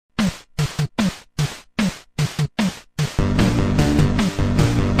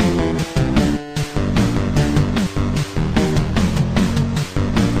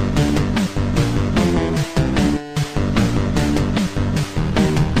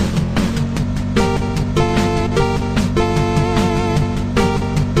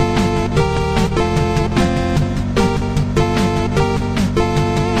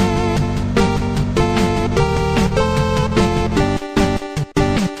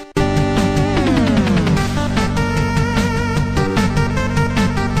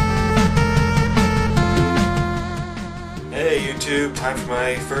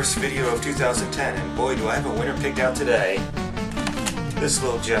my first video of 2010, and boy do I have a winner picked out today. This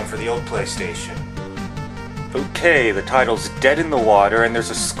little gem for the old PlayStation. Okay, the title's Dead in the Water, and there's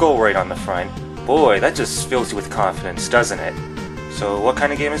a skull right on the front. Boy, that just fills you with confidence, doesn't it? So what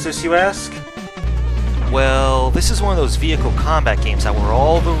kind of game is this, you ask? Well, this is one of those vehicle combat games that were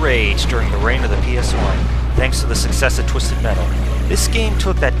all the rage during the reign of the PS1, thanks to the success of Twisted Metal. This game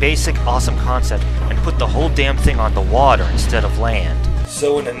took that basic, awesome concept and put the whole damn thing on the water instead of land.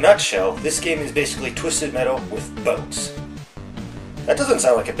 So in a nutshell, this game is basically Twisted Metal with boats. That doesn't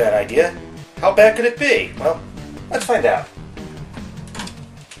sound like a bad idea. How bad could it be? Well, let's find out.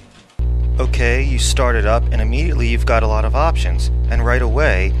 Okay, you start it up and immediately you've got a lot of options. And right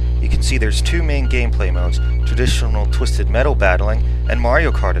away, you can see there's two main gameplay modes, traditional Twisted Metal battling and Mario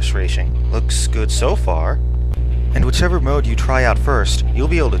Kart-ish racing. Looks good so far. And whichever mode you try out first, you'll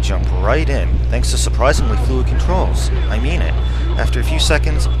be able to jump right in, thanks to surprisingly fluid controls. I mean it. After a few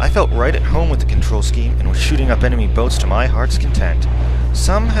seconds, I felt right at home with the control scheme and was shooting up enemy boats to my heart's content.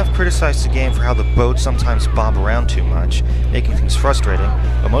 Some have criticized the game for how the boats sometimes bob around too much, making things frustrating,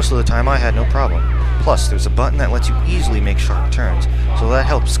 but most of the time I had no problem. Plus, there's a button that lets you easily make sharp turns, so that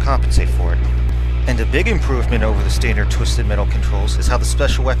helps compensate for it. And a big improvement over the standard Twisted Metal controls is how the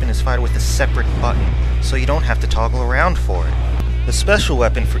special weapon is fired with a separate button, so you don't have to toggle around for it. The special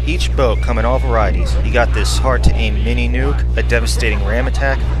weapon for each boat come in all varieties. You got this hard-to-aim mini-nuke, a devastating ram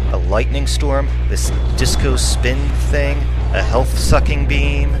attack, a lightning storm, this disco spin thing, a health-sucking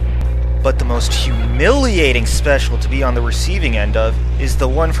beam. But the most humiliating special to be on the receiving end of is the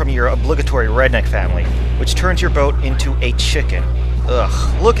one from your obligatory redneck family, which turns your boat into a chicken.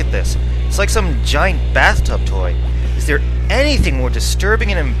 Ugh, look at this. It's like some giant bathtub toy. Is there anything more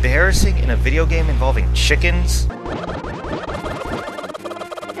disturbing and embarrassing in a video game involving chickens?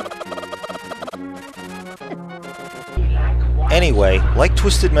 Anyway, like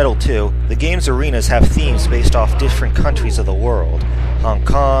Twisted Metal 2, the game's arenas have themes based off different countries of the world. Hong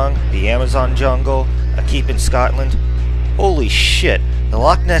Kong, the Amazon jungle, a keep in Scotland. Holy shit, the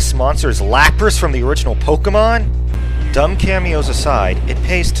Loch Ness Monster is Lapras from the original Pokemon? Dumb cameos aside, it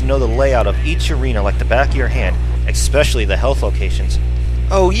pays to know the layout of each arena like the back of your hand, especially the health locations.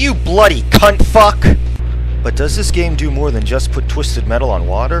 Oh, you bloody cunt fuck! But does this game do more than just put Twisted Metal on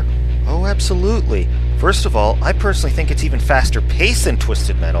water? Oh, absolutely. First of all, I personally think it's even faster paced than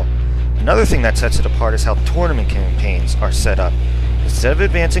Twisted Metal. Another thing that sets it apart is how tournament campaigns are set up. Instead of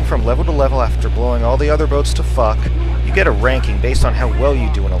advancing from level to level after blowing all the other boats to fuck, you get a ranking based on how well you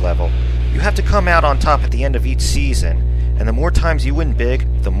do in a level. You have to come out on top at the end of each season, and the more times you win big,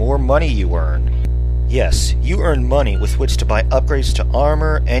 the more money you earn. Yes, you earn money with which to buy upgrades to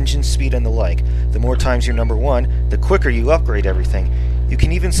armor, engine speed, and the like. The more times you're number one, the quicker you upgrade everything. You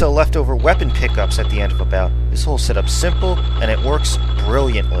can even sell leftover weapon pickups at the end of a bout. This whole setup's simple, and it works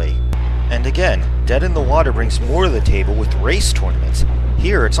brilliantly. And again, Dead in the Water brings more to the table with race tournaments.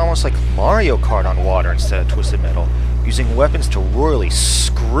 Here, it's almost like Mario Kart on water instead of Twisted Metal, using weapons to royally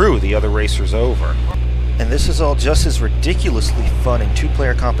screw the other racers over. And this is all just as ridiculously fun in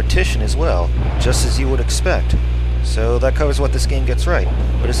two-player competition as well, just as you would expect. So that covers what this game gets right.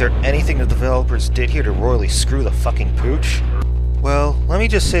 But is there anything the developers did here to royally screw the fucking pooch? Well, let me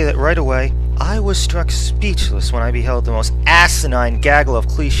just say that right away, I was struck speechless when I beheld the most asinine gaggle of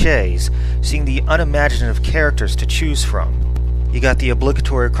cliches, seeing the unimaginative characters to choose from. You got the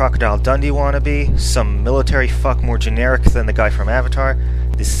obligatory Crocodile Dundee wannabe, some military fuck more generic than the guy from Avatar,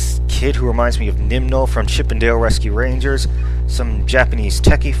 this kid who reminds me of Nimnol from Chip and Dale Rescue Rangers, some Japanese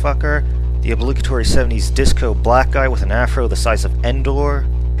techie fucker, the obligatory 70s disco black guy with an afro the size of Endor.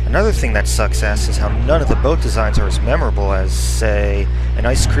 Another thing that sucks ass is how none of the boat designs are as memorable as, say, an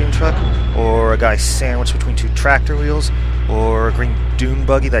ice cream truck, or a guy sandwiched between two tractor wheels, or a green dune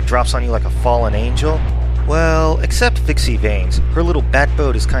buggy that drops on you like a fallen angel. Well, except Vixie Veins. Her little bat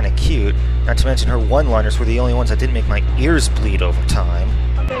boat is kinda cute, not to mention her one-liners were the only ones that didn't make my ears bleed over time.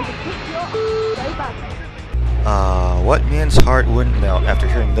 What man's heart wouldn't melt after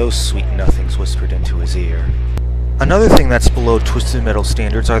hearing those sweet nothings whispered into his ear? Another thing that's below Twisted Metal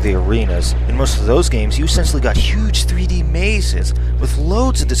standards are the arenas. In most of those games, you essentially got huge 3D mazes with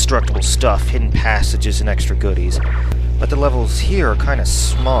loads of destructible stuff, hidden passages, and extra goodies. But the levels here are kinda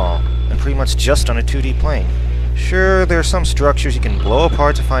small, and pretty much just on a 2D plane. Sure, there are some structures you can blow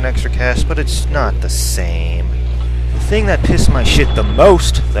apart to find extra cash, but it's not the same. The thing that pissed my shit the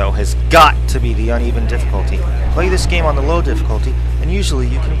most, though, has got to be the uneven difficulty. Play this game on the low difficulty, and usually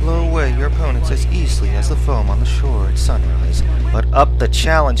you can blow away your opponents as easily as the foam on the shore at sunrise. But up the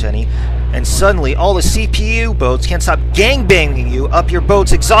challenge any, and suddenly all the CPU boats can't stop gangbanging you up your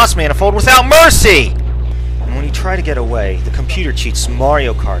boat's exhaust manifold without mercy! And when you try to get away, the computer cheats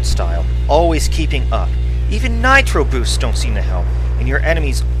Mario Kart style, always keeping up. Even nitro boosts don't seem to help, and your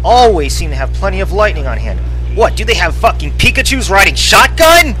enemies always seem to have plenty of lightning on hand. What, do they have fucking Pikachus riding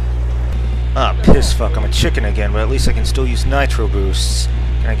shotgun? Ah, piss fuck, I'm a chicken again, but at least I can still use nitro boosts.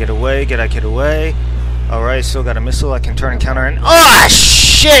 Can I get away? Can I get away? Alright, still got a missile I can turn and counter and— ah,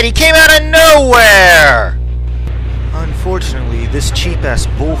 shit! He came out of nowhere! Unfortunately, this cheap-ass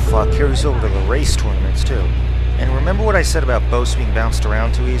bullfuck carries over to the race tournaments, too. And remember what I said about boats being bounced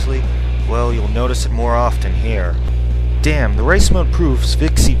around too easily? Well, you'll notice it more often here. Damn, the race mode proves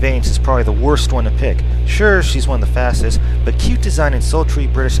Vixie Vance is probably the worst one to pick. Sure, she's one of the fastest, but cute design and sultry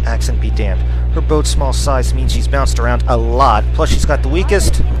British accent be damned. Her boat's small size means she's bounced around a lot, plus she's got the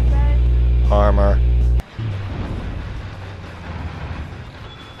weakest armor.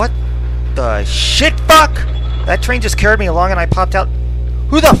 What the shit fuck? That train just carried me along and I popped out.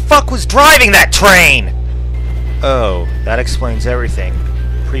 Who the fuck was driving that train? Oh, that explains everything.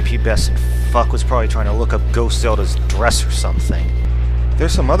 Prepubescent fuck was probably trying to look up Ghost Zelda's dress or something.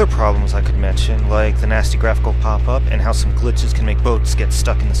 There's some other problems I could mention, like the nasty graphical pop-up and how some glitches can make boats get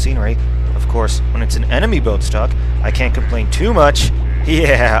stuck in the scenery. Of course, when it's an enemy boat stuck, I can't complain too much.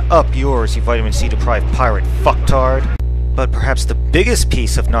 Yeah, up yours, you vitamin C deprived pirate fucktard. But perhaps the biggest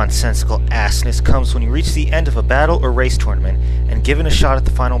piece of nonsensical assness comes when you reach the end of a battle or race tournament and given a shot at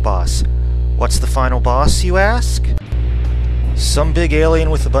the final boss. What's the final boss, you ask? Some big alien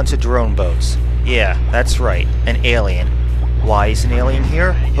with a bunch of drone boats. Yeah, that's right, an alien. Why is an alien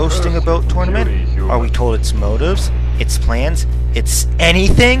here, hosting a boat tournament? Are we told its motives, its plans, its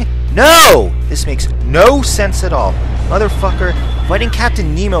anything? No! This makes no sense at all. Motherfucker, fighting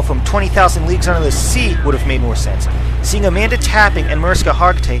Captain Nemo from 20,000 Leagues Under the Sea would have made more sense. Seeing Amanda Tapping and Mariska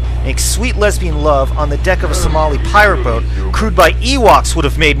Hargitay make sweet lesbian love on the deck of a Somali pirate boat crewed by Ewoks would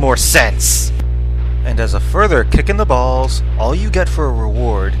have made more sense. And as a further kick in the balls, all you get for a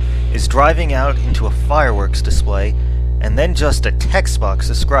reward is driving out into a fireworks display and then just a text box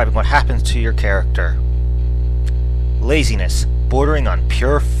describing what happens to your character. Laziness, bordering on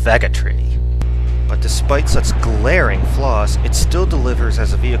pure faggotry. But despite such glaring flaws, it still delivers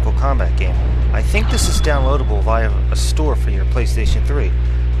as a vehicle combat game. I think this is downloadable via a store for your PlayStation 3,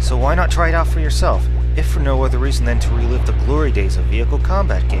 so why not try it out for yourself, if for no other reason than to relive the glory days of vehicle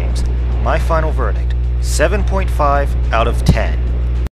combat games. My final verdict, 7.5 out of 10.